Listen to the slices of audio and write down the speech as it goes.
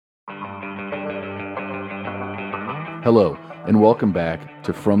Hello, and welcome back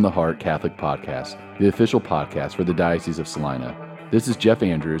to From the Heart Catholic Podcast, the official podcast for the Diocese of Salina. This is Jeff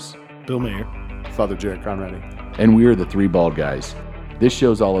Andrews, Bill Mayer, Father Jared Conradi, and we are the Three Bald Guys. This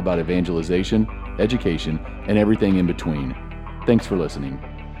show's all about evangelization, education, and everything in between. Thanks for listening.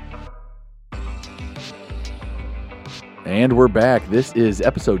 And we're back. This is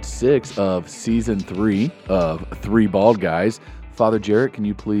episode 6 of season 3 of Three Bald Guys. Father Jarrett, can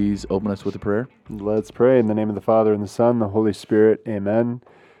you please open us with a prayer? Let's pray. In the name of the Father, and the Son, and the Holy Spirit. Amen.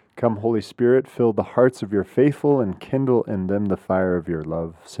 Come, Holy Spirit, fill the hearts of your faithful, and kindle in them the fire of your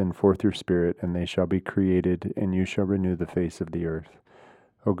love. Send forth your Spirit, and they shall be created, and you shall renew the face of the earth.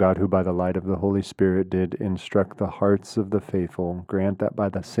 O God, who by the light of the Holy Spirit did instruct the hearts of the faithful, grant that by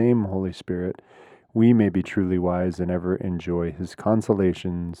the same Holy Spirit we may be truly wise and ever enjoy his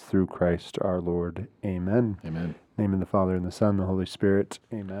consolations through Christ our Lord. Amen. Amen. In the name of the Father, and the Son, and the Holy Spirit.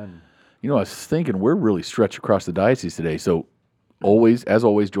 Amen. You know, I was thinking we're really stretched across the diocese today. So as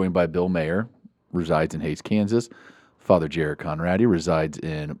always, joined by Bill Mayer, resides in Hays, Kansas. Father Jared Conradi resides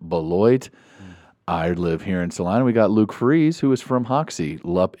in Beloit. I live here in Salina. We got Luke Fries, who is from Hoxie.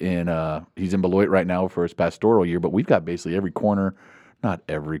 He's in Beloit right now for his pastoral year, but we've got basically every corner. Not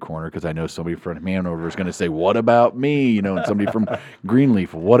every corner, because I know somebody from Hanover is going to say, what about me? You know, and somebody from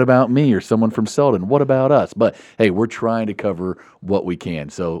Greenleaf, what about me? Or someone from Selden, what about us? But, hey, we're trying to cover what we can.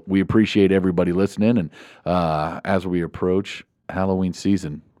 So we appreciate everybody listening. And as we approach Halloween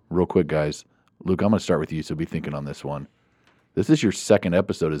season, real quick, guys, Luke, I'm going to start with you, so be thinking on this one. This is your second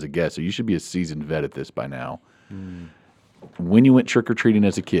episode as a guest, so you should be a seasoned vet at this by now. When you went trick-or-treating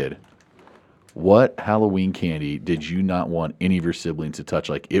as a kid, what Halloween candy did you not want any of your siblings to touch?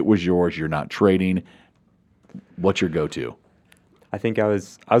 Like, it was yours, you're not trading. What's your go-to? I think I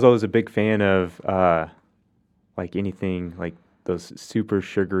was always a big fan of like anything like those super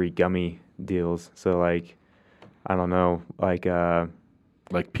sugary gummy deals. So like, I don't know,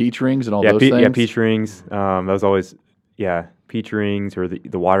 like peach rings and all those things? Yeah, peach rings. That was always peach rings, or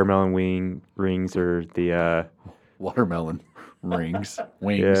the watermelon rings, or the watermelon wings.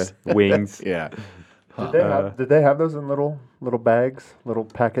 Yeah, wings. Yeah. Did they have those in little bags, little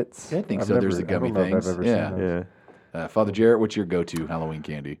packets? Yeah, I think so. There's the gummy things. I've ever seen those. Father Jarrett, what's your go-to Halloween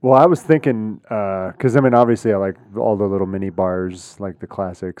candy? Well, I was thinking, because obviously I like all the little mini bars, like the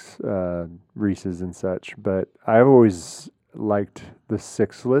classics, Reese's and such. But I've always liked the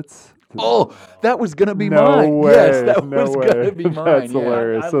Sixlets. Oh, that was gonna be no mine. Way, yes, that no was way. gonna be mine. That's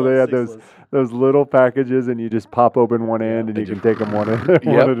hilarious. So they had those little packages, and you just pop open one end, and you can take them one at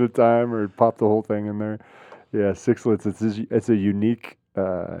a time, or pop the whole thing in there. Yeah, Sixlets. It's a unique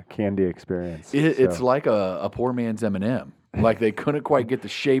candy experience. It's like a poor man's M&M. Like, they couldn't quite get the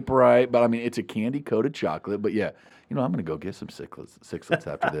shape right, but I mean, it's a candy coated chocolate. But yeah, I'm gonna go get some Sixlets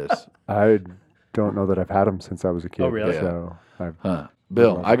after this. I don't know that I've had them since I was a kid. Oh, really? So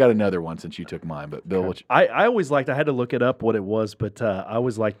Bill, I got another one since you took mine. But Bill, Okay. I always liked, I had to look it up what it was, but I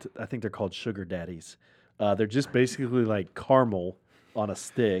always liked, I think they're called Sugar Daddies. They're just basically like caramel on a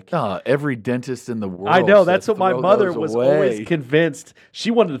stick. Every dentist in the world. I know, that's what my throw mother those was away. always convinced.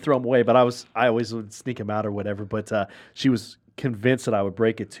 She wanted to throw them away, but I always would sneak them out or whatever. But she was convinced that I would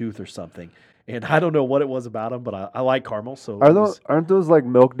break a tooth or something. And I don't know what it was about them, but I like caramel. So aren't those like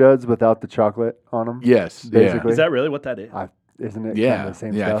Milk Duds without the chocolate on them? Yes, basically. Is that really what that is? Isn't it? Yeah, kind of the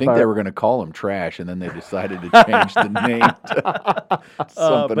same yeah. stuff? I think they were going to call them trash, and then they decided to change the name to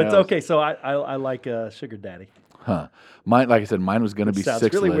something else. Okay, so I like Sugar Daddy. Huh? Mine, like I said, mine was going to be Sounds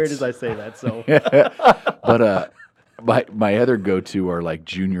Sixlets. really weird as I say that. So, but my other go-to are like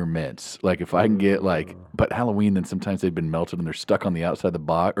Junior Mints. Like, if I can get but Halloween, then sometimes they've been melted and they're stuck on the outside of the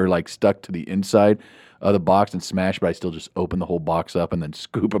box, or like stuck to the inside of the box and smashed. But I still just open the whole box up and then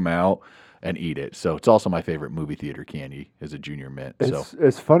scoop them out and eat it. So it's also my favorite movie theater candy is a Junior Mint.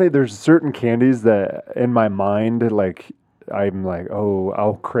 It's funny. There's certain candies that in my mind, like, I'm like, oh,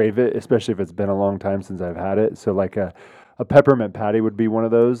 I'll crave it, especially if it's been a long time since I've had it. So like a peppermint patty would be one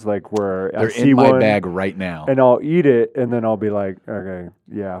of those, like, where they're I see in my one bag right now, and I'll eat it, and then I'll be like, okay,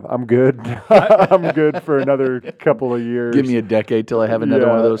 yeah, I'm good. I'm good for another couple of years. Give me a decade till I have another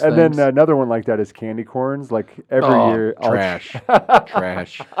one of those and things. then another one like that is candy corns. Like every year, trash.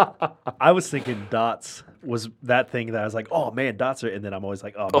 Trash. I was thinking Dots was that thing that I was like, oh man, Dots are, and then I'm always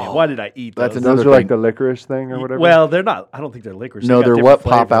like, oh man, why did I eat those? That's another Those are like the licorice thing or whatever. Well, they're not. I don't think they're licorice. No, They got they're different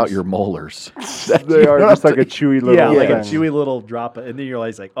what pop out flavors. your molars. They are just like a chewy little Yeah, like a thing. chewy little drop, and then you're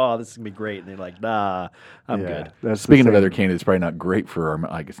always like, "Oh, this is gonna be great," and they're like, "Nah, I'm good." That's Speaking the of same. other candy, it's probably not great for our.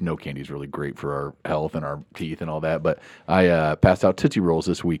 I guess no candy is really great for our health and our teeth and all that. But I passed out Tootsie Rolls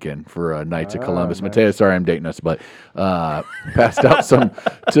this weekend for Knights of Columbus. nice. Mateo, sorry I'm dating us, but passed out some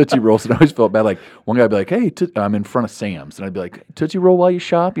Tootsie Rolls, and I always felt bad. Like one guy would be like, hey, I'm in front of Sam's, and I'd be like, Tootsie Roll while you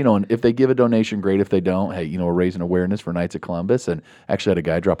shop, and if they give a donation, great. If they don't, hey, we're raising awareness for Knights of Columbus, and actually had a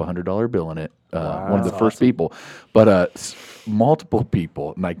guy drop $100 bill in it, one of the first people, but multiple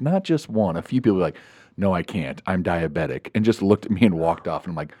people, like not just one, a few people were like, no, I can't, I'm diabetic, and just looked at me and walked off,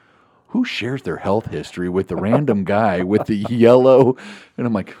 and I'm like, who shares their health history with the random guy with the yellow? And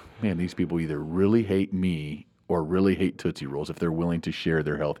I'm like, man, these people either really hate me or really hate Tootsie Rolls if they're willing to share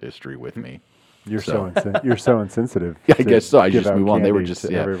their health history with me. You're so insensitive. Yeah, I guess so. I give just out move on. They were candy just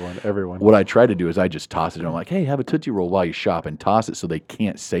to everyone. What I try to do is I just toss it. And I'm like, hey, have a Tootsie Roll while you shop, and toss it so they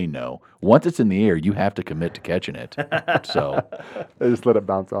can't say no. Once it's in the air, you have to commit to catching it. So I just let it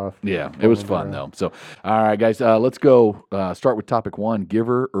bounce off. yeah, it was fun though. So all right, guys, let's go. Start with topic 1: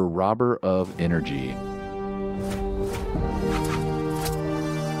 giver or robber of energy.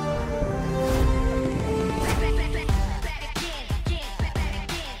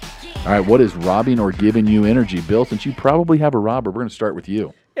 All right, what is robbing or giving you energy, Bill? Since you probably have a robber, we're going to start with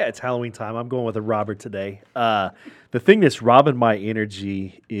you. Yeah, it's Halloween time. I'm going with a robber today. The thing that's robbing my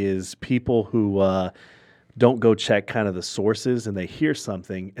energy is people who don't go check kind of the sources and they hear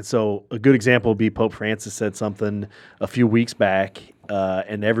something. And so a good example would be Pope Francis said something a few weeks back,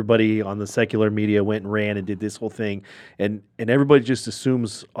 and everybody on the secular media went and ran and did this whole thing. And everybody just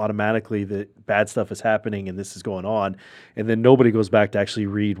assumes automatically that bad stuff is happening and this is going on. And then nobody goes back to actually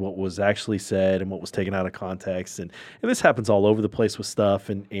read what was actually said and what was taken out of context. And this happens all over the place with stuff.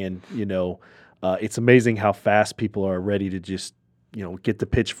 And it's amazing how fast people are ready to just get the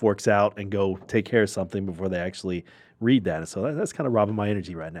pitchforks out and go take care of something before they actually read that. And so that's kind of robbing my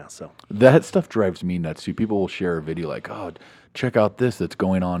energy right now. So that stuff drives me nuts too. People will share a video like, oh, check out this that's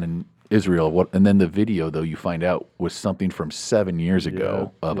going on in Israel. And then the video, though, you find out was something from 7 years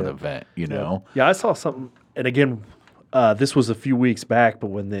ago of an event, know? Yeah, I saw something. And again, this was a few weeks back, but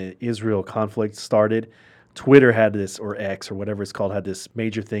when the Israel conflict started, Twitter had this, or X or whatever it's called, had this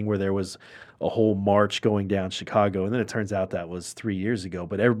major thing where there was a whole march going down Chicago. And then it turns out that was 3 years ago.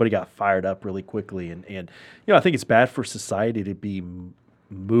 But everybody got fired up really quickly. And I think it's bad for society to be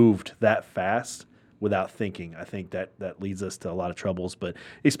moved that fast without thinking. I think that leads us to a lot of troubles. But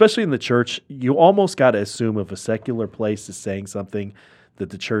especially in the church, you almost got to assume if a secular place is saying something that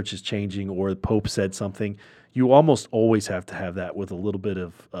the church is changing, or the Pope said something, you almost always have to have that with a little bit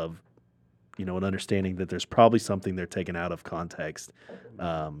of an understanding that there's probably something they're taking out of context.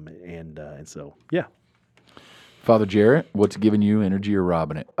 And so, yeah. Father Jarrett, what's giving you energy or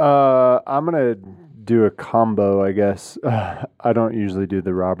robbing it? I'm going to do a combo, I guess. I don't usually do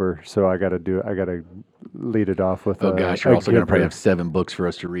the robber, so I got to lead it off with oh gosh, you're also going to probably have 7 books for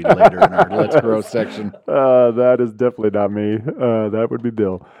us to read later in our Let's Grow section. That is definitely not me. That would be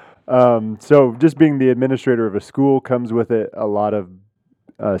Bill. So just being the administrator of a school comes with it a lot of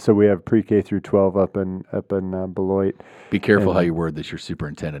so we have pre-K through 12 up in Beloit. Be careful how you word this. Your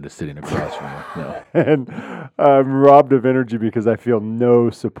superintendent is sitting across from you. No. And I'm robbed of energy because I feel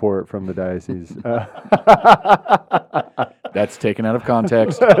no support from the diocese. That's taken out of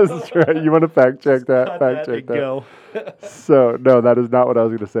context. That's right. You want to fact check that? Fact check that. Go. So no, that is not what I was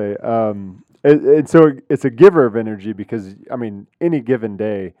going to say. And so it's a giver of energy because any given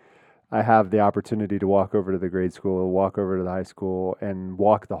day, I have the opportunity to walk over to the grade school, walk over to the high school, and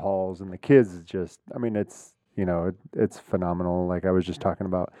walk the halls. And the kids just, it's phenomenal. Like I was just talking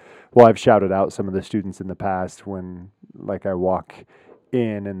about, I've shouted out some of the students in the past when, I walk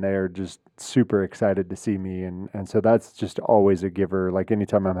in and they're just super excited to see me. And so that's just always a giver. Like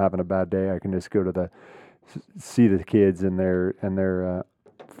anytime I'm having a bad day, I can just go to see the kids and they're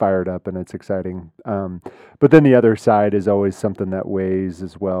fired up, and it's exciting. But then the other side is always something that weighs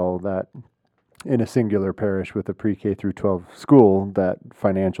as well, that in a singular parish with a pre-K through 12 school, that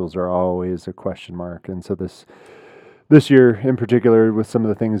financials are always a question mark. And so this year in particular, with some of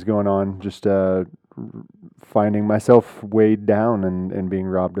the things going on, just finding myself weighed down and being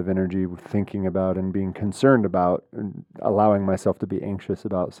robbed of energy, thinking about and being concerned about, and allowing myself to be anxious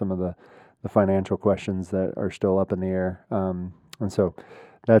about some of the financial questions that are still up in the air. And so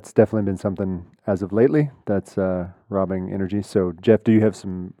that's definitely been something as of lately that's robbing energy. So, Jeff, do you have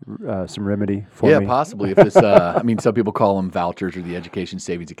some remedy for me? Yeah, possibly. If this, some people call them vouchers or the education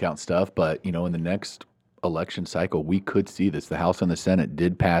savings account stuff, but in the next election cycle, we could see this. The House and the Senate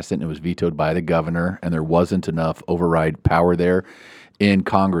did pass it, and it was vetoed by the governor, and there wasn't enough override power there in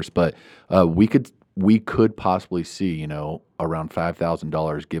Congress. But we could possibly see, around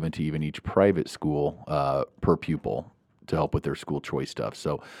 $5,000 given to even each private school per pupil to help with their school choice stuff.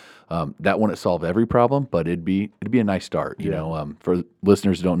 So that wouldn't solve every problem, but it'd be a nice start. You know, for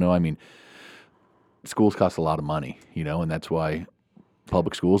listeners who don't know, schools cost a lot of money, and that's why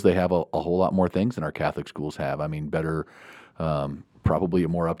public schools, they have a whole lot more things than our Catholic schools have. I mean, better, probably a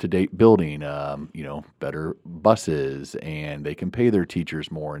more up-to-date building, better buses, and they can pay their teachers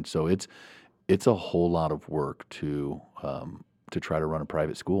more. And so it's a whole lot of work to try to run a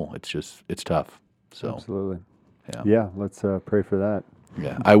private school. It's tough. So Absolutely. yeah. Yeah, let's pray for that.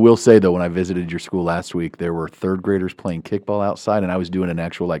 Yeah, I will say though, when I visited your school last week, there were third graders playing kickball outside, and I was doing an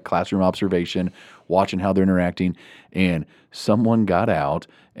actual classroom observation, watching how they're interacting. And someone got out,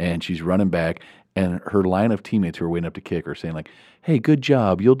 and she's running back, and her line of teammates who are waiting up to kick are saying "Hey, good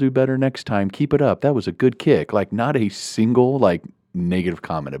job! You'll do better next time. Keep it up. That was a good kick." Not a single negative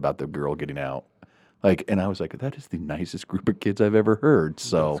comment about the girl getting out. And I was like, that is the nicest group of kids I've ever heard.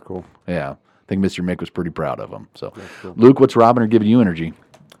 So That's cool. yeah. I think Mr. Mick was pretty proud of him. So, cool. Luke, what's Robin giving you energy?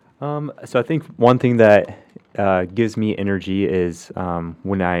 So I think one thing that gives me energy is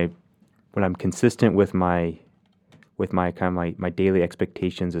when I'm consistent with my daily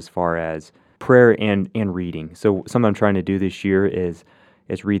expectations as far as prayer and reading. So something I'm trying to do this year is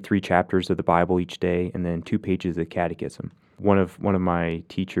read 3 chapters of the Bible each day and then 2 pages of the Catechism. One of my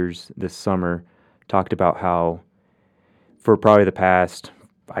teachers this summer talked about how for probably the past,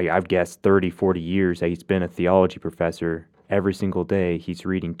 I've guessed 30, 40 years that he's been a theology professor. Every single day he's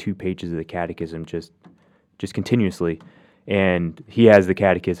reading 2 pages of the Catechism just continuously. And he has the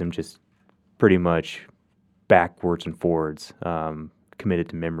Catechism just pretty much backwards and forwards, committed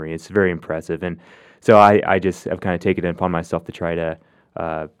to memory. It's very impressive. And so I've kind of taken it upon myself to try to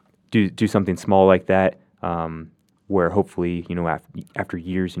do something small like that, where hopefully, after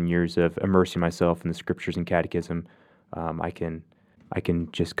years and years of immersing myself in the scriptures and Catechism, I can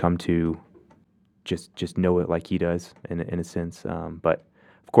just come to just know it like he does in a sense. But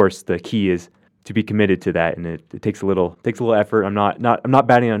of course, the key is to be committed to that, and it takes a little effort. I'm not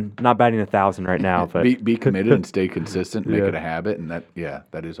batting 1,000 right now, but be committed and stay consistent, make Yeah. it a habit, and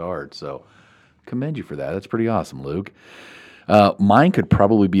that is hard. So commend you for that. That's pretty awesome, Luke. Mine could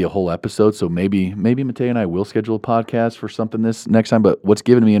probably be a whole episode, so maybe Mateo and I will schedule a podcast for something this next time. But what's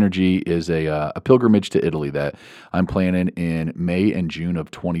giving me energy is a pilgrimage to Italy that I'm planning in May and June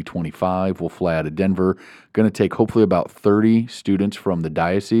of 2025. We'll fly out of Denver. Going to take hopefully about 30 students from the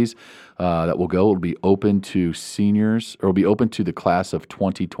diocese that will go. It'll be open to seniors, or it'll be open to the class of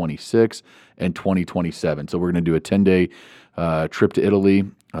 2026 and 2027. So we're going to do a 10-day trip to Italy.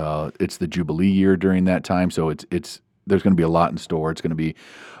 It's the Jubilee year during that time, so there's going to be a lot in store. It's going to be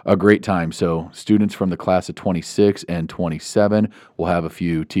a great time. So students from the class of 26 and 27, we'll have a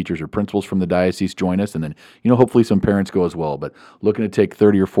few teachers or principals from the diocese join us, and then hopefully some parents go as well. But looking to take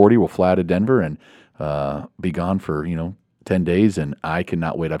 30 or 40, we'll fly to Denver and be gone for 10 days, and I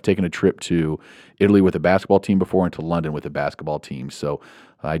cannot wait. I've taken a trip to Italy with a basketball team before and to London with a basketball team. So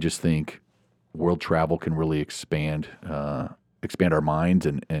I just think world travel can really expand our minds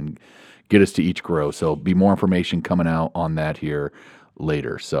and get us to each grow. So be more information coming out on that here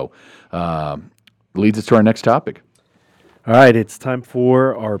later. So leads us to our next topic. All right, it's time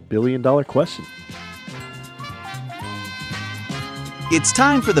for our $1 billion question. It's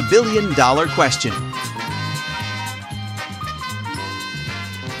time for the $1 billion question.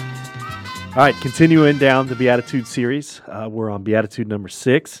 All right, continuing down the Beatitude series, we're on Beatitude number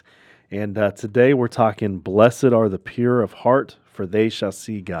 6, and today we're talking, "Blessed are the pure of heart, for they shall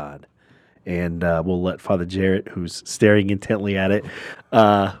see God." And we'll let Father Jarrett, who's staring intently at it,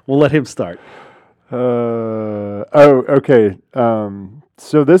 we'll let him start. Okay.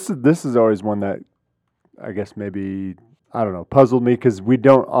 So this is always one that I guess maybe, I don't know, puzzled me, because we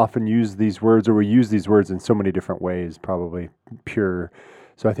don't often use these words, or we use these words in so many different ways, probably pure.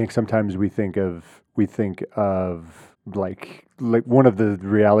 So I think sometimes we think of like one of the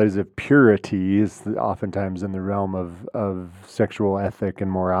realities of purity is oftentimes in the realm of sexual ethic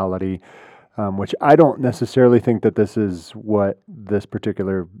and morality, which I don't necessarily think that this is what this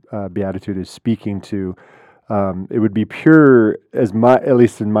particular beatitude is speaking to. It would be pure, at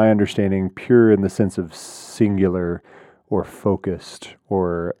least in my understanding, pure in the sense of singular or focused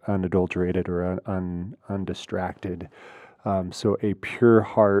or unadulterated or undistracted. So a pure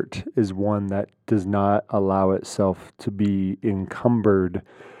heart is one that does not allow itself to be encumbered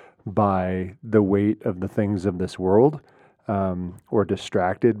by the weight of the things of this world, or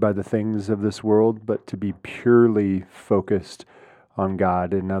distracted by the things of this world, but to be purely focused on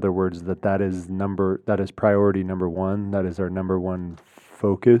God. In other words, that is priority number one. That is our number one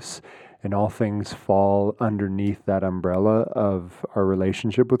focus, and all things fall underneath that umbrella of our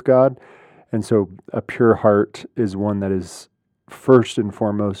relationship with God. And so a pure heart is one that is first and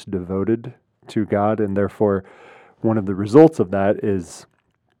foremost devoted to God, and therefore one of the results of that is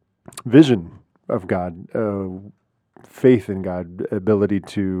vision of God, faith in God, ability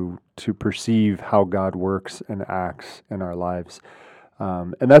to perceive how God works and acts in our lives.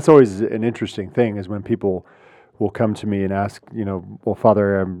 And that's always an interesting thing, is when people will come to me and ask, well,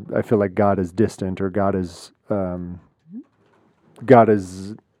 Father, I feel like God is distant, or God is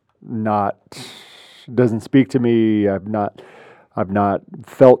not, doesn't speak to me. I've not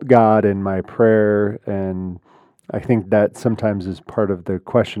felt God in my prayer. And I think that sometimes is part of the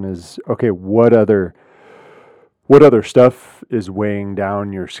question is, okay, what other stuff is weighing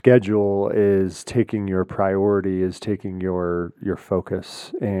down your schedule, is taking your priority, is taking your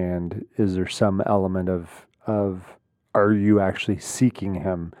focus? And is there some element of are you actually seeking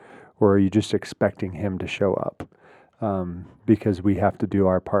him, or are you just expecting him to show up? Because we have to do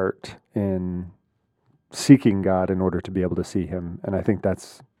our part in seeking God in order to be able to see him. And I think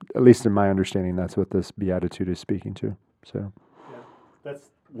that's, at least in my understanding, that's what this beatitude is speaking to. So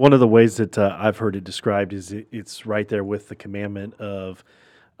that's one of the ways that I've heard it described, is it's right there with the commandment of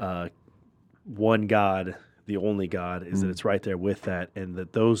one God, the only God, is that it's right there with that, and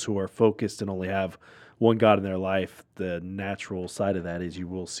that those who are focused and only have one God in their life, the natural side of that is you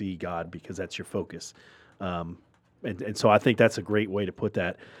will see God because that's your focus. And so I think that's a great way to put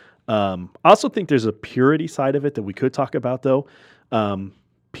that. I also think there's a purity side of it that we could talk about, though.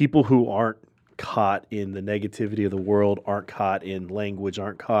 People who aren't caught in the negativity of the world, aren't caught in language,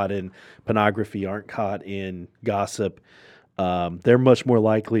 aren't caught in pornography, aren't caught in gossip, they're much more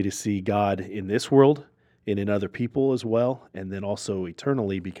likely to see God in this world and in other people as well, and then also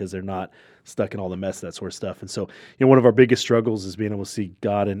eternally, because they're not stuck in all the mess, that sort of stuff. And so, one of our biggest struggles is being able to see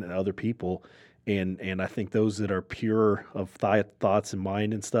God in other people. And I think those that are pure of thoughts and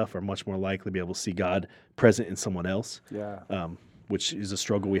mind and stuff are much more likely to be able to see God present in someone else. yeah. Which is a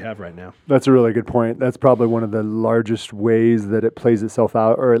struggle we have right now. That's a really good point. That's probably one of the largest ways that it plays itself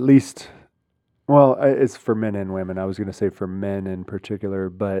out, or at least, well, it's for men and women. I was going to say for men in particular,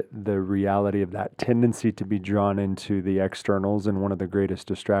 but the reality of that tendency to be drawn into the externals, and one of the greatest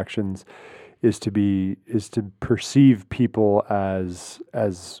distractions is to perceive people as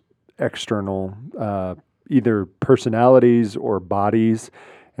external, either personalities or bodies,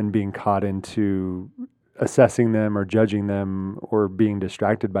 and being caught into assessing them or judging them or being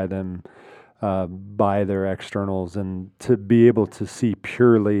distracted by them, by their externals. And to be able to see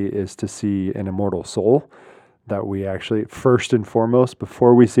purely is to see an immortal soul, that we actually, first and foremost,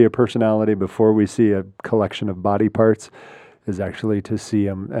 before we see a personality, before we see a collection of body parts, is actually to see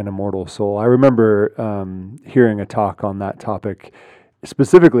an immortal soul. I remember hearing a talk on that topic,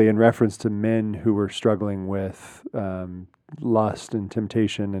 specifically in reference to men who were struggling with lust and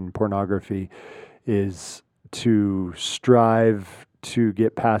temptation and pornography, is to strive to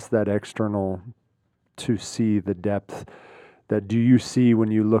get past that external, to see the depth. That do you see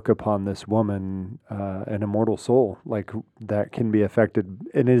when you look upon this woman, an immortal soul, like that can be affected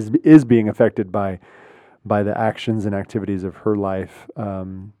and is being affected by the actions and activities of her life,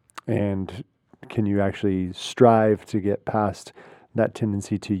 and can you actually strive to get past that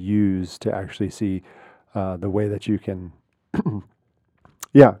tendency to use, to actually see the way that you can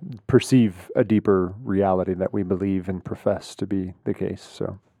perceive a deeper reality that we believe and profess to be the case.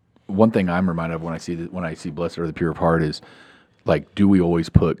 So one thing I'm reminded of when I see blessed are the pure of heart is, like, do we always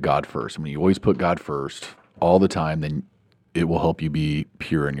put God first? When you always put God first all the time, then it will help you be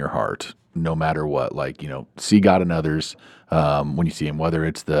pure in your heart, no matter what. Like, see God in others when you see him, whether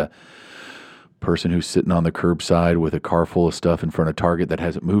it's the person who's sitting on the curbside with a car full of stuff in front of Target that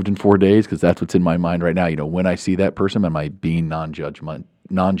hasn't moved in 4 days, because that's what's in my mind right now. When I see that person, am I being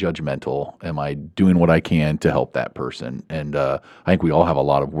non-judgmental? Am I doing what I can to help that person? And I think we all have a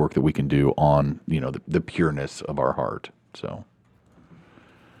lot of work that we can do on, the pureness of our heart. So,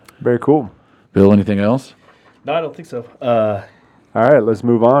 very cool. Bill, anything else? No, I don't think so. All right, let's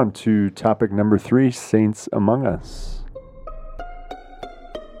move on to topic number 3, saints among us.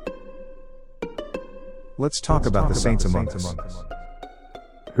 Let's talk about the saints among us.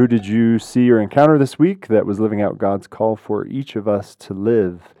 Who did you see or encounter this week that was living out God's call for each of us to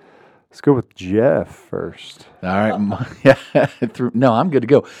live? Let's go with Jeff first. All right. No, I'm good to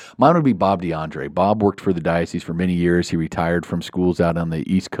go. Mine would be Bob DeAndre. Bob worked for the diocese for many years. He retired from schools out on the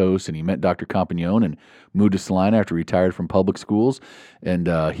East Coast, and he met Dr. Campagnon and moved to Salina after he retired from public schools. And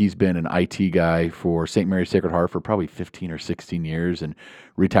he's been an IT guy for St. Mary's Sacred Heart for probably 15 or 16 years, and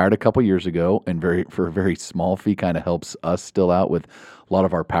retired a couple years ago, and for a very small fee kind of helps us still out with a lot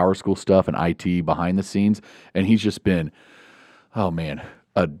of our power school stuff and IT behind the scenes. And he's just been, oh man,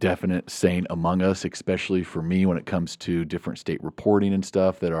 a definite saint among us, especially for me when it comes to different state reporting and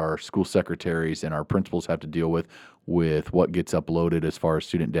stuff that our school secretaries and our principals have to deal with what gets uploaded as far as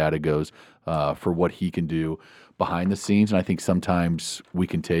student data goes, for what he can do behind the scenes. And I think sometimes we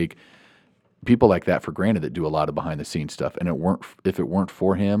can take people like that for granted that do a lot of behind the scenes stuff. And if it weren't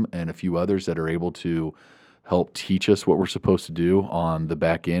for him and a few others that are able to help teach us what we're supposed to do on the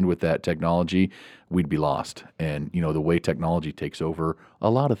back end with that technology, we'd be lost. And, the way technology takes over a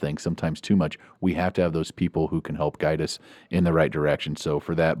lot of things, sometimes too much, we have to have those people who can help guide us in the right direction. So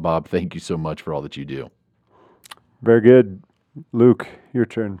for that, Bob, thank you so much for all that you do. Very good. Luke, your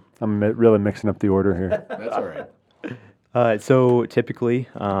turn. I'm really mixing up the order here. That's all right. So typically,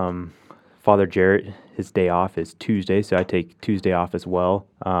 Father Jarrett, his day off is Tuesday, so I take Tuesday off as well.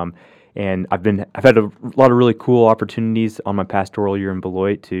 And I've had a lot of really cool opportunities on my pastoral year in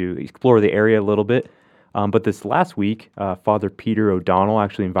Beloit to explore the area a little bit. But this last week, Father Peter O'Donnell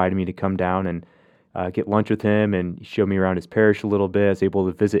actually invited me to come down and get lunch with him, and he showed me around his parish a little bit. I was able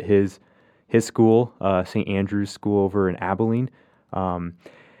to visit his school, St. Andrew's School over in Abilene.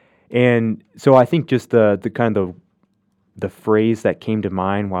 And so I think just the kind of the phrase that came to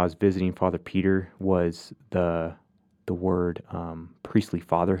mind while I was visiting Father Peter was the word priestly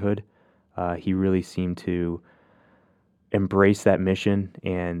fatherhood. He really seemed to embrace that mission,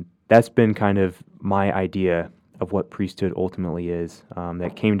 and that's been kind of my idea of what priesthood ultimately is.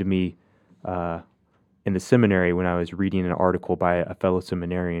 That came to me in the seminary when I was reading an article by a fellow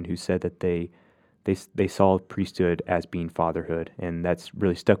seminarian who said that they saw priesthood as being fatherhood, and that's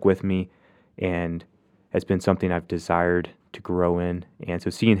really stuck with me and has been something I've desired to grow in. And so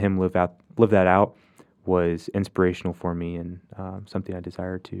seeing him live that out was inspirational for me, and something I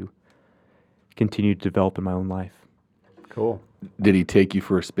desire to continue to develop in my own life. Cool. Did he take you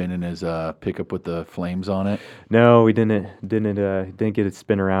for a spin in his pickup with the flames on it? No, we didn't get it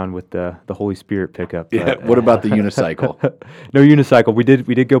spin around with the Holy Spirit pickup. Yeah. What about the unicycle? No unicycle. We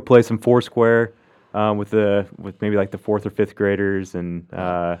did go play some Foursquare with maybe like the 4th or 5th graders, and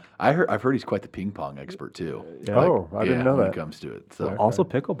I've heard he's quite the ping pong expert too. Yeah. Oh, I didn't know when that. it comes to it. So also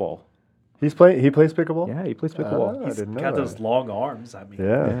pickleball. He plays pickleball? Yeah, he plays pickleball. I He's didn't know got that. those long arms. I mean,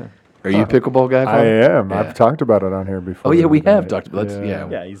 Yeah. are you a pickleball guy? I Father? am. Yeah. I've talked about it on here before. Oh yeah, we have but- talked about. Yeah.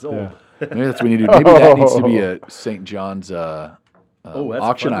 yeah, he's old. Maybe that's what we need to do. Maybe that needs to be a St. John's That's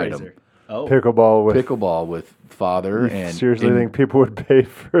auction a item. fundraiser. Oh, Pickleball with. Pickleball with Father You and seriously think people would pay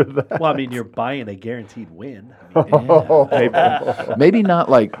for that? well, I mean, you're buying a guaranteed win. I mean, maybe not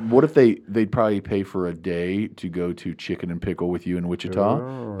like. What if they'd probably pay for a day to go to Chicken and Pickle with you in Wichita,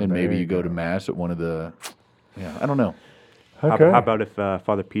 Oh, and maybe there you you go to mass at one of the. Yeah, I don't know. Okay. How about if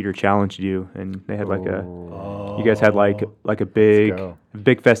Father Peter challenged you and they had like you guys had like a big go.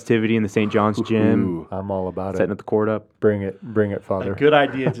 festivity in the St. John's gym, Ooh, I'm all about setting it. up the court up. Bring it, Father. a good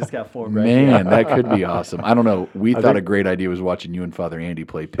idea just got formed right man, here. that could be awesome. I don't know. We thought a think- great idea was watching you and Father Andy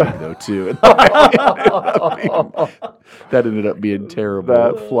play pig though too. That ended up being terrible.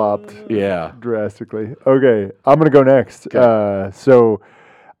 That flopped Yeah. drastically. Okay, I'm gonna go next. So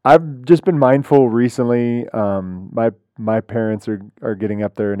I've just been mindful recently. My parents are getting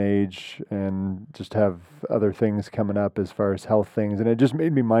up there in age and just have other things coming up as far as health things, and it just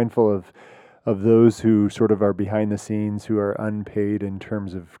made me mindful of those who sort of are behind the scenes, who are unpaid in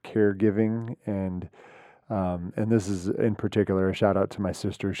terms of caregiving, and this is in particular a shout out to my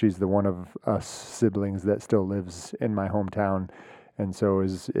sister. She's the one of us siblings that still lives in my hometown, and so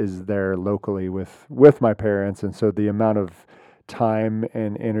is there locally with my parents, and so the amount of time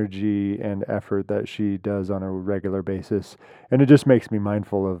and energy and effort that she does on a regular basis, and it just makes me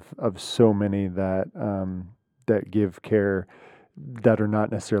mindful of so many that that give care that are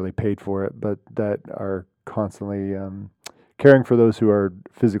not necessarily paid for it, but that are constantly caring for those who are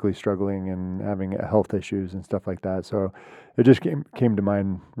physically struggling and having health issues and stuff like that. So it just came to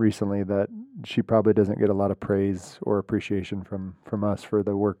mind recently that she probably doesn't get a lot of praise or appreciation from us for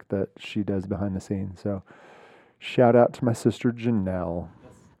the work that she does behind the scenes. So shout out to my sister Janelle.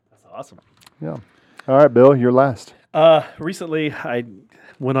 That's awesome. Yeah. All right, Bill, you're last. Recently, I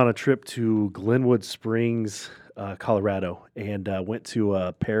went on a trip to Glenwood Springs, Colorado, and went to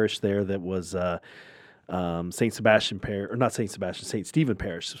a parish there that was St. Sebastian Parish, or not St. Sebastian, St. Stephen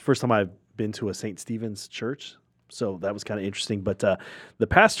Parish. First time I've been to a St. Stephen's church, so that was kind of interesting. But the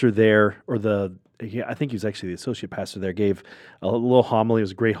pastor there, I think he was actually the associate pastor there, gave a little homily. It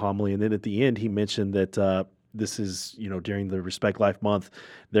was a great homily, and then at the end, he mentioned that this is, during the Respect Life Month,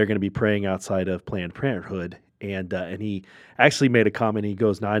 they're going to be praying outside of Planned Parenthood. And he actually made a comment. He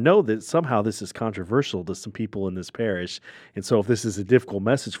goes, "Now I know that somehow this is controversial to some people in this parish, and so if this is a difficult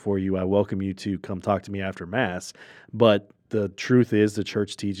message for you, I welcome you to come talk to me after Mass. But the truth is the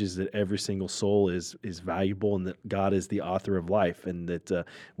church teaches that every single soul is valuable and that God is the author of life and that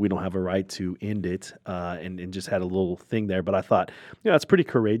we don't have a right to end it and just had a little thing there. But I thought, it's pretty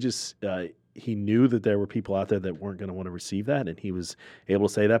courageous. He knew that there were people out there that weren't going to want to receive that, and he was able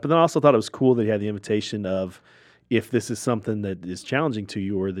to say that. But then I also thought it was cool that he had the invitation of, if this is something that is challenging to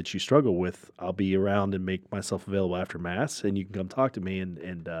you or that you struggle with, I'll be around and make myself available after Mass, and you can come talk to me.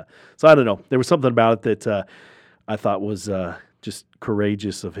 And so I don't know. There was something about it that I thought was just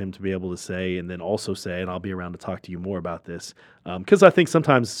courageous of him to be able to say, and then also say, and I'll be around to talk to you more about this. Because I think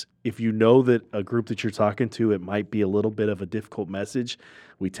sometimes if you know that a group that you're talking to, it might be a little bit of a difficult message,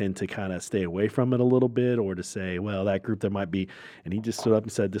 we tend to kind of stay away from it a little bit, or to say, well, that group there might be. And he just stood up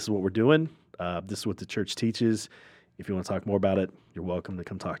and said, this is what we're doing. This is what the church teaches. If you want to talk more about it, you're welcome to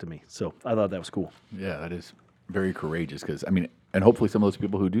come talk to me. So I thought that was cool. Yeah, that is very courageous because, and hopefully some of those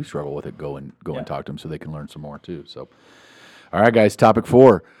people who do struggle with it go and talk to them so they can learn some more too. So, all right, guys, topic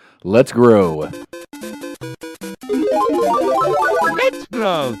 4, let's grow. Let's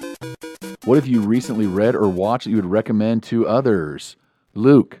grow. What have you recently read or watched that you would recommend to others?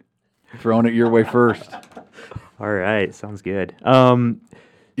 Luke, throwing it your way first. All right, sounds good.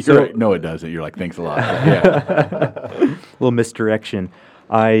 No, it doesn't. You're like, thanks a lot. Yeah. A little misdirection.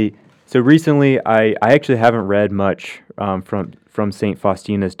 So recently, I actually haven't read much from St.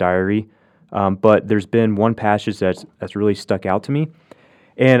 Faustina's diary, but there's been one passage that's really stuck out to me.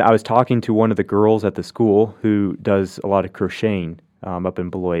 And I was talking to one of the girls at the school who does a lot of crocheting up in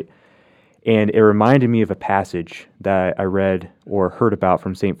Beloit, and it reminded me of a passage that I read or heard about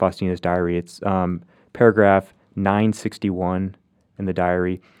from St. Faustina's diary. It's paragraph 961 in the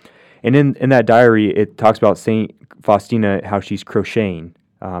diary. And in that diary, it talks about St. Faustina, how she's crocheting.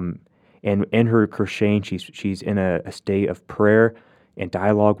 And in her crocheting, she's in a state of prayer and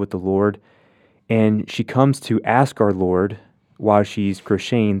dialogue with the Lord. And she comes to ask our Lord while she's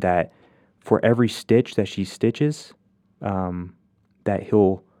crocheting that for every stitch that she stitches, that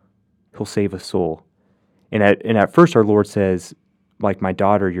he'll save a soul. And at first our Lord says, like, my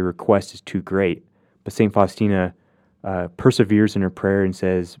daughter, your request is too great. But St. Faustina perseveres in her prayer and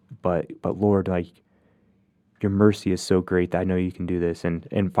says, but Lord, like, your mercy is so great that I know you can do this.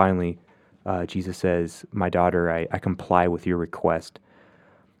 And finally, Jesus says, my daughter, I comply with your request.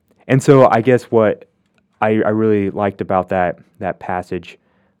 And so I guess what I really liked about that passage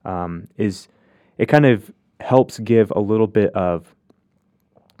is it kind of helps give a little bit of,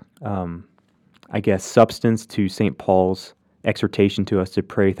 substance to St. Paul's exhortation to us to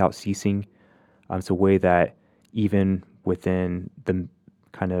pray without ceasing. It's a way that even within the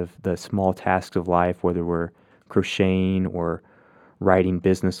kind of the small tasks of life, whether we're crocheting or writing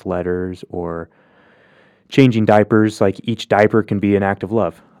business letters or changing diapers, like each diaper can be an act of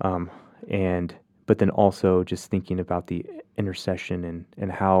love. But then also just thinking about the intercession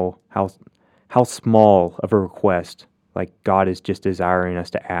and how small of a request, like, God is just desiring us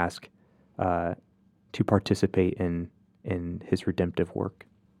to ask to participate in his redemptive work.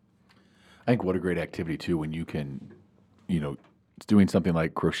 I think what a great activity too when you can, doing something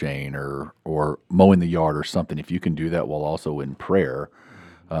like crocheting or mowing the yard or something. If you can do that while also in prayer,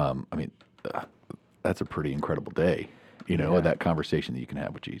 that's a pretty incredible day. That conversation that you can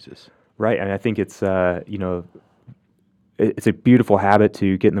have with Jesus. Right, and I think it's it's a beautiful habit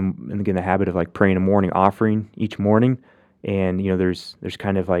to get in the habit of, like, praying a morning offering each morning, and there's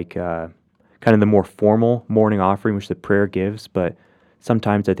kind of like kind of the more formal morning offering which the prayer gives, but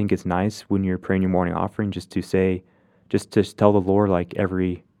sometimes I think it's nice when you're praying your morning offering just to tell the Lord, like,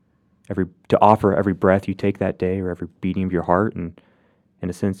 to offer every breath you take that day or every beating of your heart, and in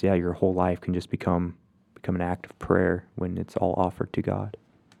a sense, your whole life can just become an act of prayer when it's all offered to God.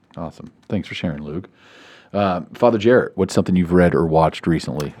 Awesome. Thanks for sharing, Luke. Father Jarrett, what's something you've read or watched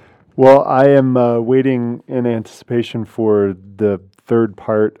recently? Well, I am waiting in anticipation for the third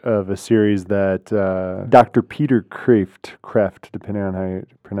part of a series that Dr. Peter Kreeft, depending on how you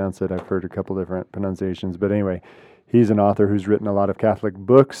pronounce it. I've heard a couple different pronunciations. But anyway, he's an author who's written a lot of Catholic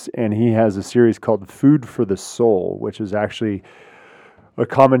books, and he has a series called Food for the Soul, which is actually a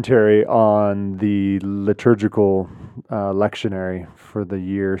commentary on the liturgical lectionary for the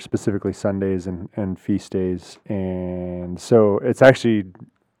year, specifically Sundays and feast days. And so it's actually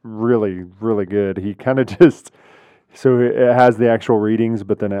really, really good. He kind of so it has the actual readings,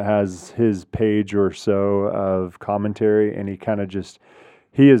 but then it has his page or so of commentary, and he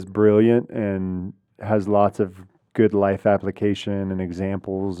is brilliant and has lots of good life application and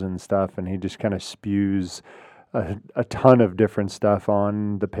examples and stuff, and he just kind of spews a ton of different stuff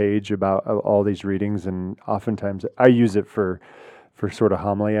on the page about all these readings, and oftentimes I use it for sort of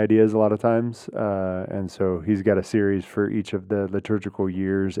homily ideas a lot of times. And so he's got a series for each of the liturgical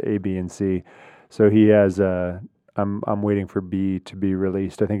years, A, B, and C. So he has, I'm waiting for B to be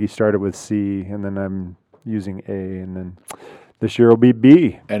released. I think he started with C, and then I'm using A, and then this year will be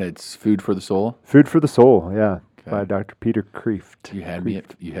B. And it's Food for the Soul. Food for the Soul, yeah, Okay. by Dr. Peter Kreeft. You had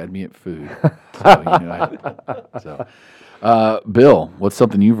me at food. Bill, what's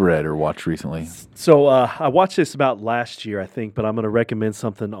something you've read or watched recently? So I watched this about last year, I think, but I'm going to recommend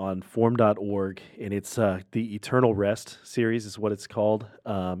something on form.org, and it's the Eternal Rest series is what it's called,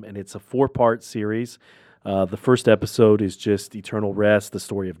 and it's a 4-part series. The first episode is just Eternal Rest, the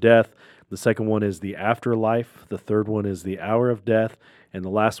story of death. The second one is the afterlife. The third one is the hour of death. And the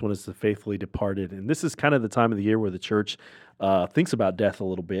last one is the faithfully departed. And this is kind of the time of the year where the church thinks about death a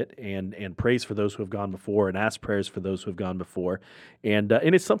little bit and prays for those who have gone before and asks prayers for those who have gone before. And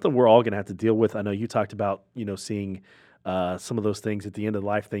it's something we're all going to have to deal with. I know you talked about, seeing some of those things at the end of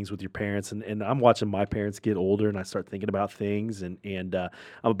life, things with your parents. And I'm watching my parents get older, and I start thinking about things. And I'm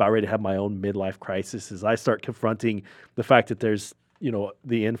about ready to have my own midlife crisis as I start confronting the fact that there's,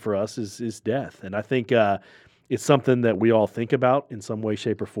 the end for us is death. And I think it's something that we all think about in some way,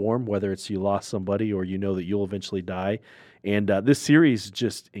 shape, or form, whether it's you lost somebody or you know that you'll eventually die. And this series is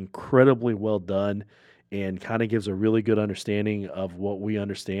just incredibly well done and kind of gives a really good understanding of what we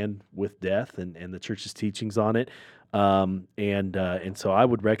understand with death and the church's teachings on it. And so I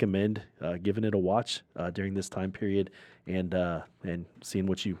would recommend giving it a watch during this time period and seeing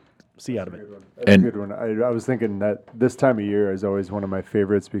what you see out of it. That's a good one. I was thinking that this time of year is always one of my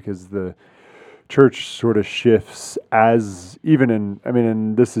favorites because the church sort of shifts and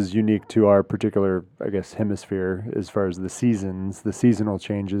this is unique to our particular, I guess, hemisphere as far as the seasonal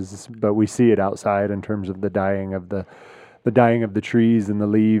changes, but we see it outside in terms of the dying of the trees and the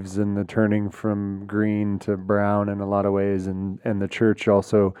leaves and the turning from green to brown in a lot of ways, and the church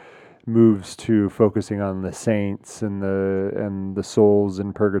also moves to focusing on the saints and the souls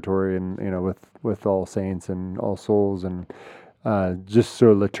in purgatory, and with all saints and all souls, and just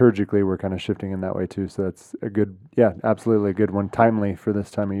so liturgically we're kind of shifting in that way too. So that's absolutely a good one, timely for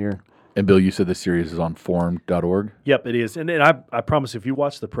this time of year. And Bill, you said this series is on form.org? Yep, it is. And I promise if you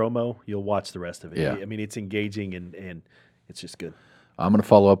watch the promo, you'll watch the rest of it. Yeah. I mean, it's engaging and it's just good. I'm going to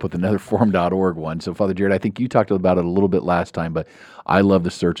follow up with another form.org one. So, Father Jared, I think you talked about it a little bit last time, but I love the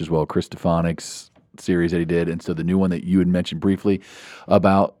search as well. Chris Stefanik's series that he did. And so the new one that you had mentioned briefly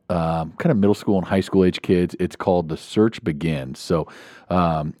about kind of middle school and high school age kids, it's called The Search Begins. So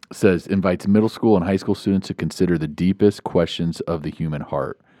invites middle school and high school students to consider the deepest questions of the human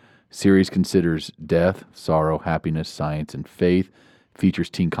heart. Series considers death, sorrow, happiness, science, and faith. Features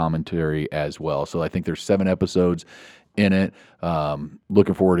teen commentary as well. So I think there's 7 episodes in it.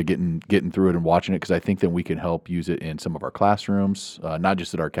 Looking forward to getting through it and watching it, because I think that we can help use it in some of our classrooms, not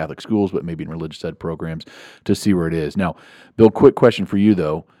just at our Catholic schools, but maybe in religious ed programs to see where it is. Now, Bill, quick question for you,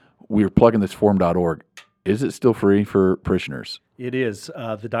 though. We're plugging this form.org. Is it still free for parishioners? It is.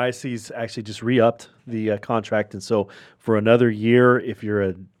 The diocese actually just re-upped the contract, and so for another year, if you're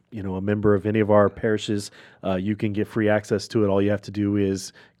a member of any of our parishes, you can get free access to it. All you have to do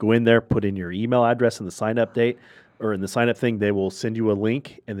is go in there, put in your email address in the sign-up date, or in the sign-up thing. They will send you a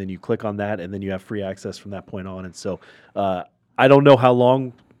link, and then you click on that, and then you have free access from that point on. And so I don't know how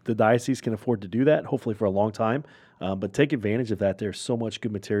long the diocese can afford to do that, hopefully for a long time. But take advantage of that. There's so much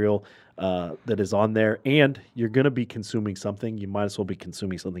good material that is on there, and you're going to be consuming something. You might as well be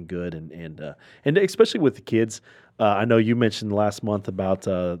consuming something good, and especially with the kids. I know you mentioned last month about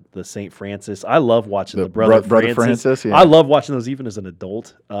the St. Francis. I love watching the Brother Francis. Yeah. I love watching those even as an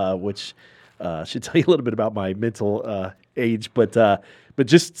adult, which should tell you a little bit about my mental age. But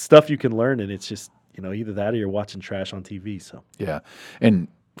just stuff you can learn, and it's just either that or you're watching trash on TV. So Yeah, and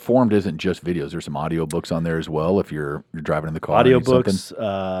Formed isn't just videos. There's some audiobooks on there as well if you're driving in the car.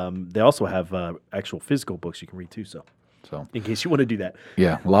 Audiobooks. They also have actual physical books you can read too. So in case you want to do that.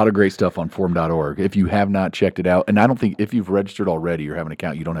 Yeah, a lot of great stuff on form.org. If you have not checked it out, and I don't think if you've registered already or have an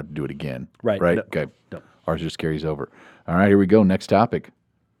account, you don't have to do it again. Right. Right? No, Okay. no. Ours just carries over. All right, here we go. Next topic.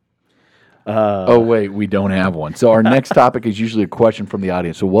 Oh, wait, we don't have one. So our next topic is usually a question from the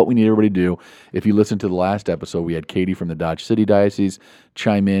audience. So what we need everybody to do, if you listen to the last episode, we had Katie from the Dodge City Diocese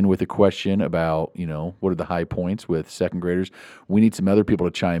chime in with a question about, what are the high points with second graders. We need some other people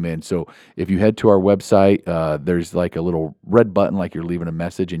to chime in. So if you head to our website, there's like a little red button like you're leaving a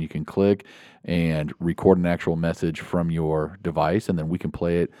message, and you can click and record an actual message from your device, and then we can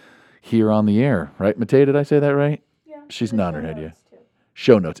play it here on the air. Right, Mattea, did I say that right? Yeah. She's nodding her head, yeah.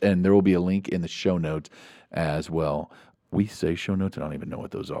 Show notes, and there will be a link in the show notes as well. We say show notes, I don't even know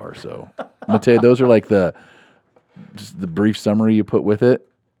what those are. So, Mattea, those are like the just the brief summary you put with it.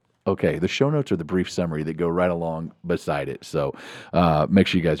 Okay, the show notes are the brief summary that go right along beside it. So make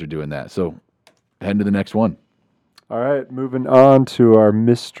sure you guys are doing that. So head to the next one. All right, moving on to our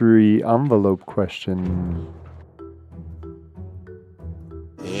mystery envelope question.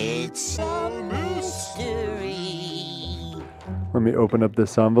 It's a mystery. Let me open up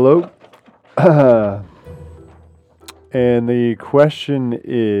this envelope. And the question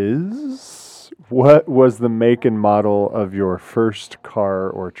is, what was the make and model of your first car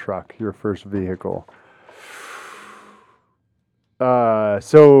or truck, your first vehicle?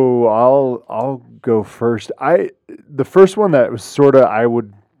 So I'll go first. The first one that was sort of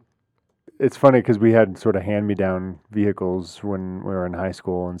it's funny because we had sort of hand-me-down vehicles when we were in high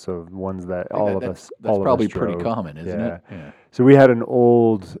school, and so ones that That's probably pretty common, isn't it? Yeah. So we had an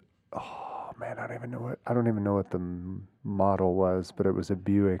old, oh man, I don't even know what the model was, but it was a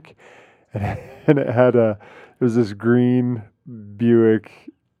Buick, and it was this green Buick,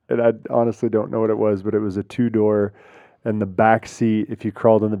 and I honestly don't know what it was, but it was a 2-door. And the back seat, if you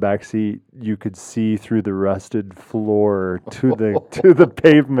crawled in the back seat, you could see through the rusted floor to the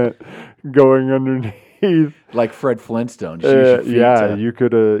pavement going underneath. Like Fred Flintstone. You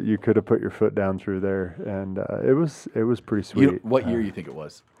could have put your foot down through there, and it was pretty sweet. What year you think it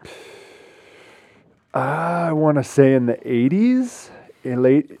was? I want to say in the 80s, in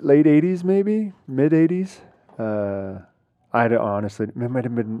late 80s, maybe mid 80s. I don't honestly. It might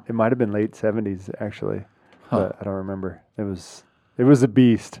have been late 70s actually. But I don't remember. It was a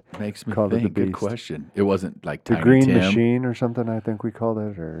beast. Makes me Called it the think. Good Beast. question. It wasn't like The Tiny Green Tim. Machine or something, I think we called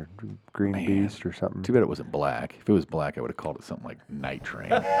it, or Green Man. Beast or something. Too bad it wasn't black. If it was black, I would have called it something like Night Train.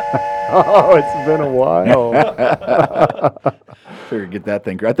 Oh, it's been a while. Figured get that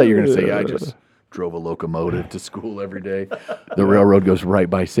thing. I thought you were going to say, I just drove a locomotive to school every day. The railroad goes right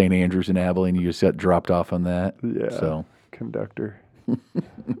by St. Andrews in Abilene. You just got dropped off on that. Yeah. So Conductor.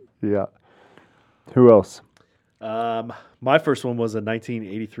 Yeah. Who else? My first one was a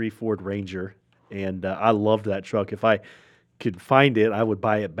 1983 Ford Ranger, and I loved that truck. If I could find it, I would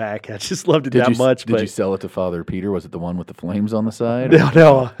buy it back. I just loved it much. Did you sell it to Father Peter? Was it the one with the flames on the side?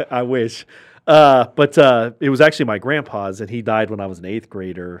 No, I wish. But it was actually my grandpa's, and he died when I was an 8th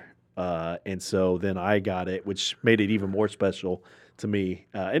grader. And so then I got it, which made it even more special to me.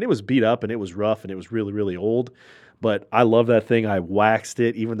 And it was beat up, and it was rough, and it was really, really old. But I love that thing. I waxed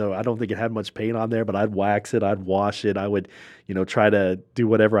it, even though I don't think it had much paint on there, but I'd wax it. I'd wash it. I would, try to do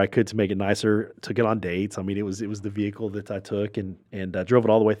whatever I could to make it nicer. Took it on dates. I mean, it was the vehicle that I took and drove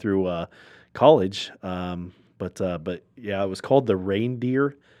it all the way through college. But yeah, it was called the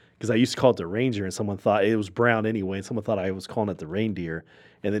Reindeer because I used to call it the Ranger, and someone thought it was brown anyway, and someone thought I was calling it the Reindeer,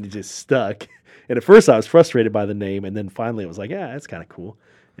 and then it just stuck. And at first I was frustrated by the name, and then finally it was like, yeah, that's kind of cool.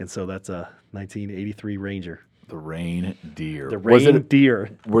 And so that's a 1983 Ranger. The Reindeer. The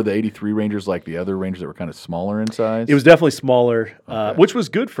Reindeer. Were the 83 Rangers like the other Rangers that were kind of smaller in size? It was definitely smaller, which was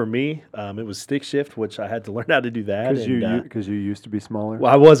good for me. It was stick shift, which I had to learn how to do that. Because you used to be smaller?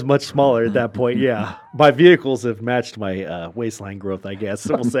 Well, I was much smaller at that point, yeah. My vehicles have matched my waistline growth, I guess.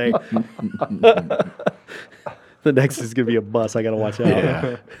 So we'll say the next is going to be a bus. I got to watch out.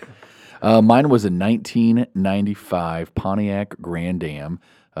 Yeah. Mine was a 1995 Pontiac Grand Am,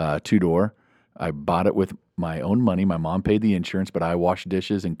 2-door. I bought it with my own money. My mom paid the insurance, but I washed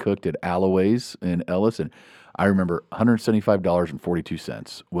dishes and cooked at Alloway's in Ellis. And I remember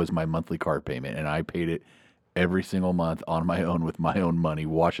 $175.42 was my monthly car payment, and I paid it every single month on my own with my own money,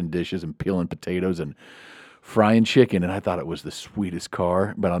 washing dishes and peeling potatoes and frying chicken. And I thought it was the sweetest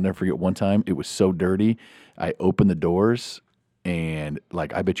car, but I'll never forget one time it was so dirty. I opened the doors, and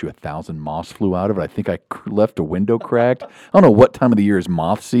I bet you 1,000 moths flew out of it. I think I left a window cracked. I don't know what time of the year is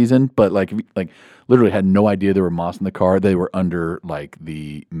moth season, but literally had no idea there were moths in the car. They were under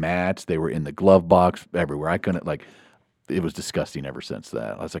the mats. They were in the glove box everywhere. I couldn't it was disgusting ever since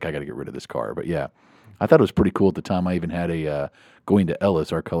that. I was like, I got to get rid of this car. But yeah, I thought it was pretty cool at the time. I even had going to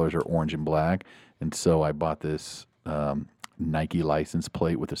Ellis, our colors are orange and black. And so I bought this Nike license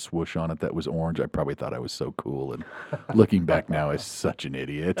plate with a swoosh on it that was orange. I probably thought I was so cool, and looking back now, is such an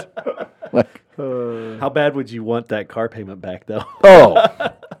idiot. How bad would you want that car payment back, though?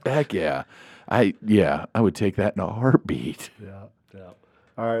 Oh, heck yeah! I would take that in a heartbeat. Yeah.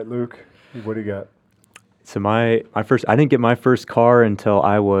 All right, Luke, what do you got? So my first, I didn't get my first car until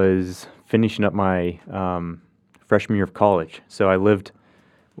I was finishing up my freshman year of college. So I lived.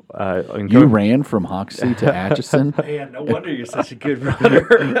 You ran from Hoxie to Atchison? Man, no wonder you're such a good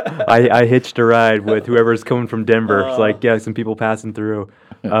runner. I hitched a ride with whoever's coming from Denver. It's some people passing through.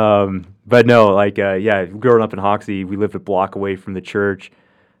 But no, growing up in Hoxie, we lived a block away from the church.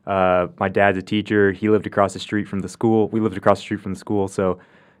 My dad's a teacher. He lived across the street from the school. We lived across the street from the school, so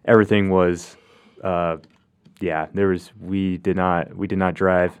everything was, we did not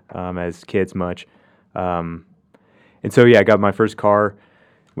drive as kids much. And so, I got my first car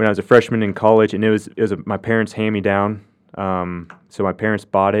when I was a freshman in college, and it was my parents' hand-me-down. So my parents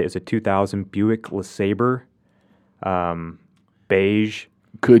bought it. It's a 2000 Buick LeSabre, beige.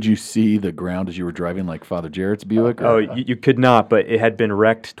 Could you see the ground as you were driving, like Father Jarrett's Buick? Oh, you could not, but it had been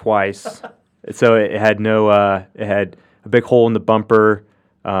wrecked twice. So it had it had a big hole in the bumper.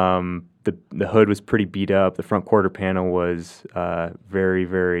 The hood was pretty beat up. The front quarter panel was very,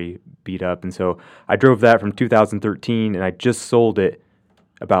 very beat up. And so I drove that from 2013, and I just sold it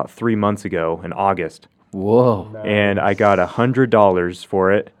about 3 months ago in August. Whoa. Nice. And I got $100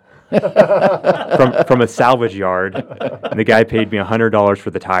 for it from a salvage yard, and the guy paid me $100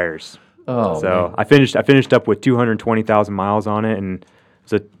 for the tires. Oh, so I finished up with 220,000 miles on it, and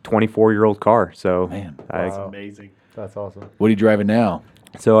it's a 24-year-old car. So Man. That's amazing. That's awesome. What are you driving now?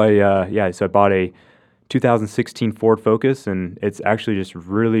 So I bought a 2016 Ford Focus, and it's actually just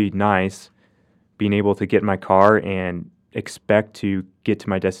really nice being able to get in my car and expect to get to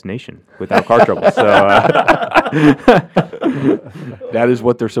my destination without car trouble. So That is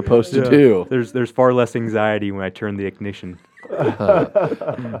what they're supposed to do. there's far less anxiety when I turn the ignition.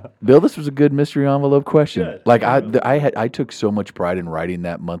 Bill, this was a good mystery envelope question. Good. Like I took so much pride in writing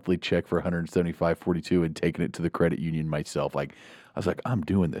that monthly check for $175.42 and taking it to the credit union myself. Like I was like, I'm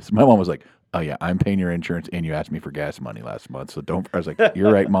doing this. My mom was like, oh yeah, I'm paying your insurance, and you asked me for gas money last month, so don't. I was like,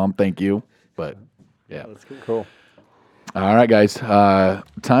 you're right, Mom, thank you. But yeah, That's cool. Cool. all right, guys,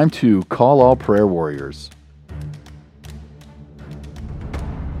 time to call all prayer warriors.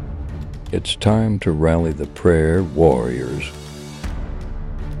 It's time to rally the prayer warriors.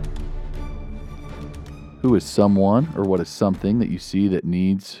 Who is someone or what is something that you see that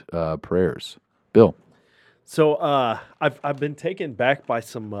needs prayers? Bill. So I've been taken back by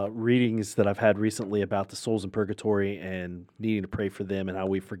some readings that I've had recently about the souls in purgatory and needing to pray for them and how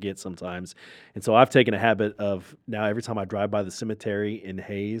we forget sometimes. And so I've taken a habit of now every time I drive by the cemetery in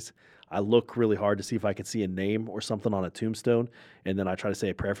Hayes, I look really hard to see if I can see a name or something on a tombstone, and then I try to say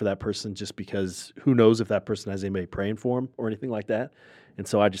a prayer for that person, just because who knows if that person has anybody praying for them or anything like that. And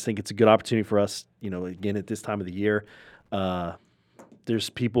so I just think it's a good opportunity for us, again at this time of the year.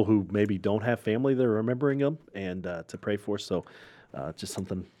 There's people who maybe don't have family that are remembering them and to pray for. So just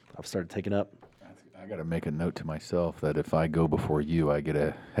something I've started taking up. I got to make a note to myself that if I go before you, I get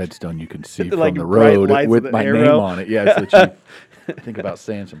a headstone you can see Like from the bright road lights with with my an name arrow. on it. Yeah, so that you think about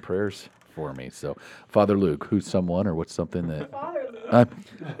saying some prayers for me. So, Father Luke, who's someone or what's something that...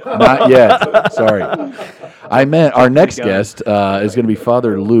 not yet. Sorry. I meant our next guest is going to be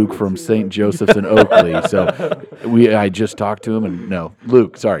Father Luke from St. Joseph's in Oakley. So I just talked to him, and no,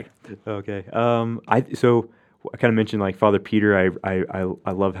 Luke, sorry. Okay. I kind of mentioned like Father Peter.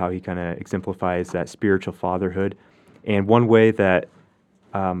 I love how he kind of exemplifies that spiritual fatherhood, and one way that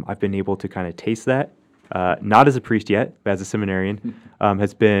I've been able to kind of taste that, not as a priest yet, but as a seminarian,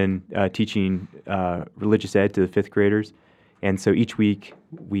 has been teaching religious ed to the fifth graders, and so each week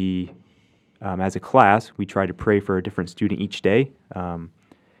we, as a class, we try to pray for a different student each day,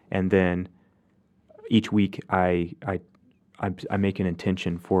 and then each week I make an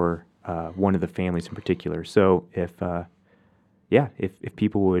intention for one of the families in particular. So if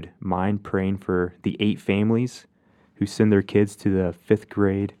people would mind praying for the 8 families who send their kids to the 5th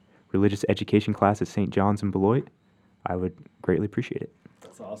grade religious education class at St. John's in Beloit, I would greatly appreciate it.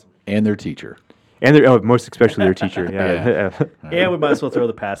 That's awesome. And their teacher. And most especially their teacher. Yeah. And we might as well throw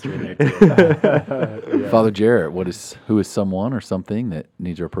the pastor in there too. Father Jarrett, who is someone or something that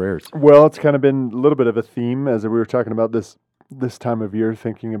needs our prayers? Well, it's kind of been a little bit of a theme as we were talking about this time of year,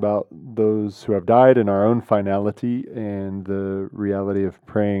 thinking about those who have died and our own finality and the reality of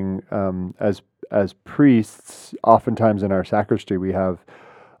praying. As priests, oftentimes in our sacristy, we have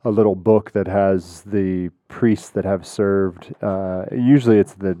a little book that has the priests that have served. Usually,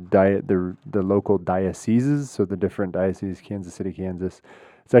 it's the local dioceses, so the different dioceses, Kansas City, Kansas.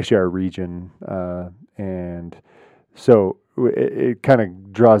 It's actually our region, and so it kind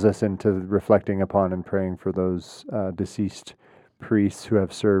of draws us into reflecting upon and praying for those deceased priests who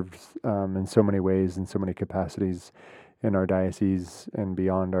have served in so many ways, in so many capacities in our diocese and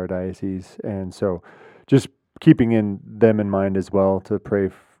beyond our diocese. And so just keeping them in mind as well, to pray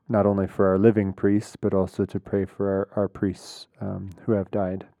not only for our living priests, but also to pray for our priests who have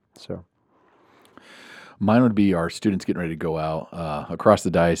died. So Mine would be our students getting ready to go out across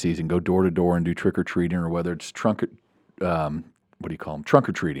the diocese and go door to door and do trick or treating, or whether it's trunk or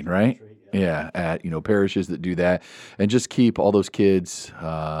treating, right? Yeah, at parishes that do that, and just keep all those kids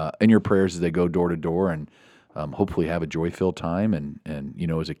in your prayers as they go door to door, and hopefully have a joy-filled time. And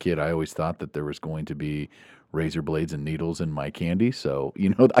as a kid, I always thought that there was going to be razor blades and needles in my candy. So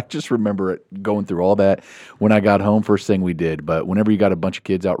I just remember it going through all that when I got home. First thing we did, but whenever you got a bunch of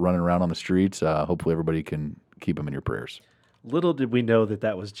kids out running around on the streets, hopefully everybody can keep them in your prayers. Little did we know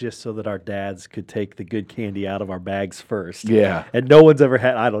that was just so that our dads could take the good candy out of our bags first. Yeah. And no one's ever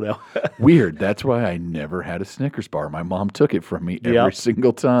had, I don't know. Weird. That's why I never had a Snickers bar. My mom took it from me every Yep.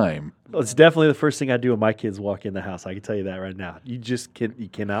 single time. Well, it's definitely the first thing I do when my kids walk in the house. I can tell you that right now. You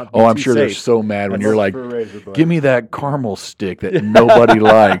cannot be Oh, I'm too sure they're safe. so mad when you're like, For razor blade. give me that caramel stick that nobody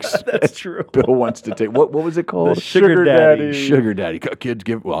likes. That's true. Bill wants to take. What was it called? The sugar daddy. Sugar daddy. Kids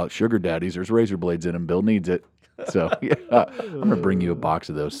sugar daddies. There's razor blades in them. Bill needs it. So yeah, I'm gonna bring you a box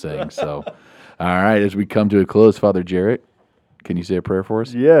of those things. So, all right, as we come to a close, Father Jarrett, can you say a prayer for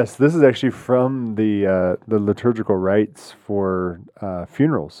us? Yes, this is actually from the liturgical rites for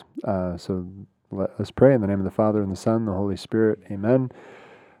funerals. So let us pray in the name of the Father, and the Son, and the Holy Spirit. Amen.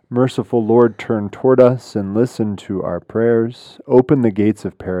 Merciful Lord, turn toward us and listen to our prayers. Open the gates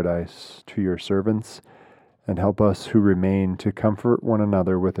of paradise to your servants, and help us who remain to comfort one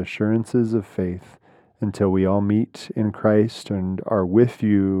another with assurances of faith, until we all meet in Christ and are with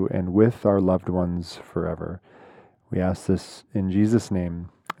you and with our loved ones forever. We ask this in Jesus' name.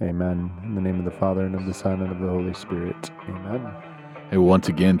 Amen. In the name of the Father, and of the Son, and of the Holy Spirit. Amen. Hey, once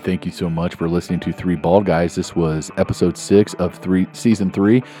again, thank you so much for listening to Three Bald Guys. This was episode 6 of season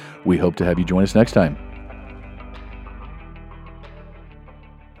 3. We hope to have you join us next time.